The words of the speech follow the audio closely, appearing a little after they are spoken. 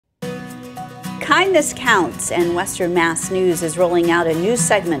Kindness counts, and Western Mass News is rolling out a new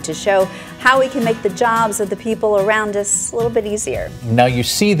segment to show how we can make the jobs of the people around us a little bit easier. Now you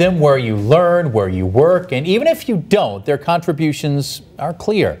see them where you learn, where you work, and even if you don't, their contributions are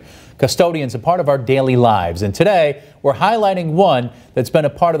clear. Custodians are part of our daily lives, and today we're highlighting one that's been a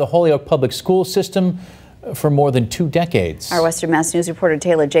part of the Holyoke public school system for more than 2 decades. Our Western Mass News reporter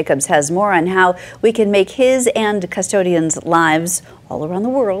Taylor Jacobs has more on how we can make his and custodians' lives all around the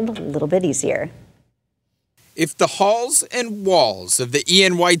world a little bit easier. If the halls and walls of the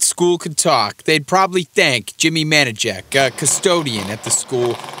Ian White School could talk, they'd probably thank Jimmy Manajek, a custodian at the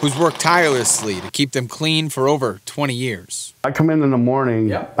school who's worked tirelessly to keep them clean for over 20 years. I come in the morning,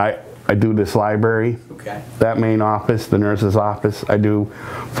 Yep. I do this library, Okay. that main office, the nurse's office. I do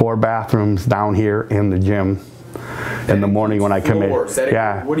 4 bathrooms down here in the gym in the morning when I come in.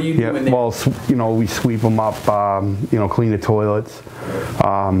 Yeah. What do you do in there? Well, you know, we sweep them up, you know, clean the toilets,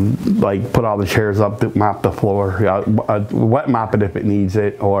 like put all the chairs up, mop the floor, wet mop it if it needs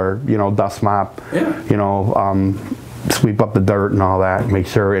it, or, you know, dust mop, you know, sweep up the dirt and all that, make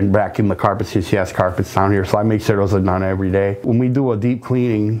sure, and vacuum the carpets. She has carpets down here, so I make sure those are done every day. When we do a deep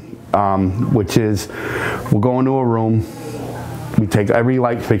cleaning, which is, we'll go into a room, we take every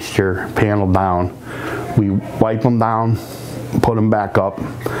light fixture panel down, we wipe them down, put them back up,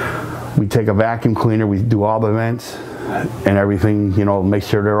 we take a vacuum cleaner, we do all the vents and everything, you know, make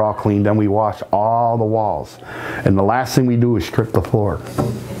sure they're all clean, then we wash all the walls. And the last thing we do is strip the floor.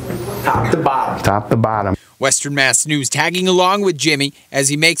 Top to bottom. Top to bottom. Western Mass News tagging along with Jimmy as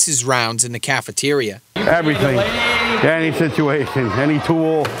he makes his rounds in the cafeteria. Everything, any situation, any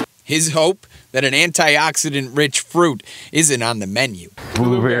tool. His hope that an antioxidant-rich fruit isn't on the menu.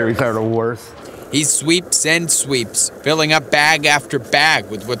 Blueberries are the worst. He sweeps and sweeps, filling up bag after bag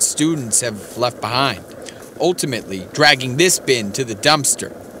with what students have left behind, ultimately dragging this bin to the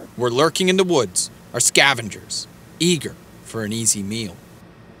dumpster, where lurking in the woods are scavengers, eager for an easy meal.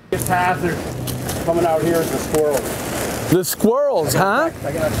 It's hazard coming out here is the squirrels. The squirrels, huh?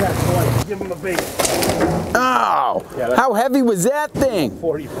 I got a check 20. Give them a big. Oh, Yeah, how heavy was that thing?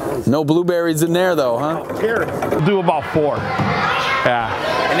 40 pounds. No blueberries in there though, huh? Carrot. We'll do about 4.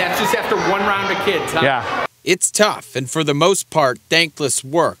 Yeah. And that's just after 1 round of kids, huh? Yeah. It's tough and for the most part thankless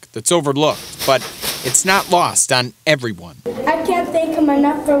work that's overlooked, but it's not lost on everyone. I can't thank him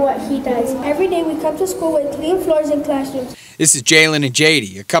enough for what he does. Every day we come to school with clean floors and classrooms. This is Jalen and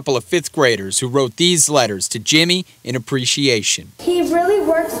JD, a couple of 5th graders who wrote these letters to Jimmy in appreciation. He really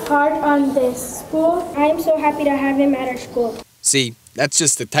works hard on this school. I am so happy to have him at our school. See, that's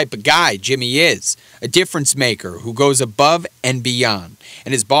just the type of guy Jimmy is, a difference maker who goes above and beyond.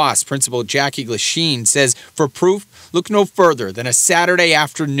 And his boss, Principal Jackie Glasheen, says for proof, look no further than a Saturday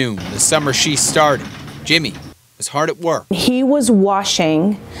afternoon the summer she started. Jimmy was hard at work. He was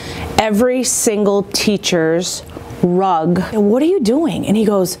washing every single teacher's rug. What are you doing? And he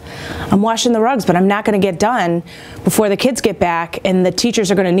goes, I'm washing the rugs, but I'm not going to get done before the kids get back, and the teachers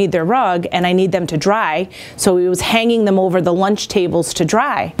are going to need their rug, and I need them to dry. So he was hanging them over the lunch tables to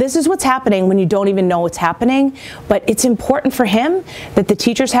dry. This is what's happening when you don't even know what's happening, but it's important for him that the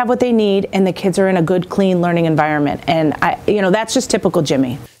teachers have what they need and the kids are in a good, clean learning environment. And that's just typical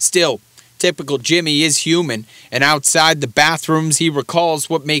Jimmy. Still, typical Jimmy is human, and outside the bathrooms he recalls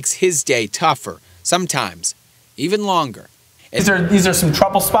what makes his day tougher, sometimes even longer. These are some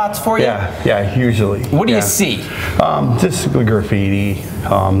trouble spots for you? Yeah, usually. What do you see? Just graffiti.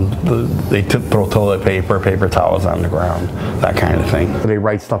 They throw toilet paper towels on the ground, that kind of thing. They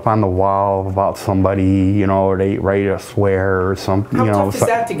write stuff on the wall about somebody, you know, or they write a swear or something. How you know, tough is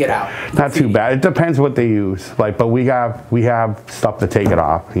that to get out? Not too bad. It depends what they use. Like, but we have stuff to take it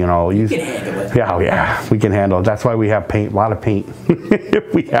off. You know, You can handle it. Yeah, we can handle it. That's why we have paint, a lot of paint.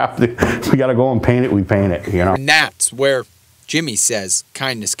 If we have to, if we got to go and paint it, we paint it. You know. And that's where Jimmy says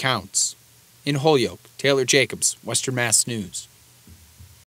kindness counts. In Holyoke, Taylor Jacobs, Western Mass News.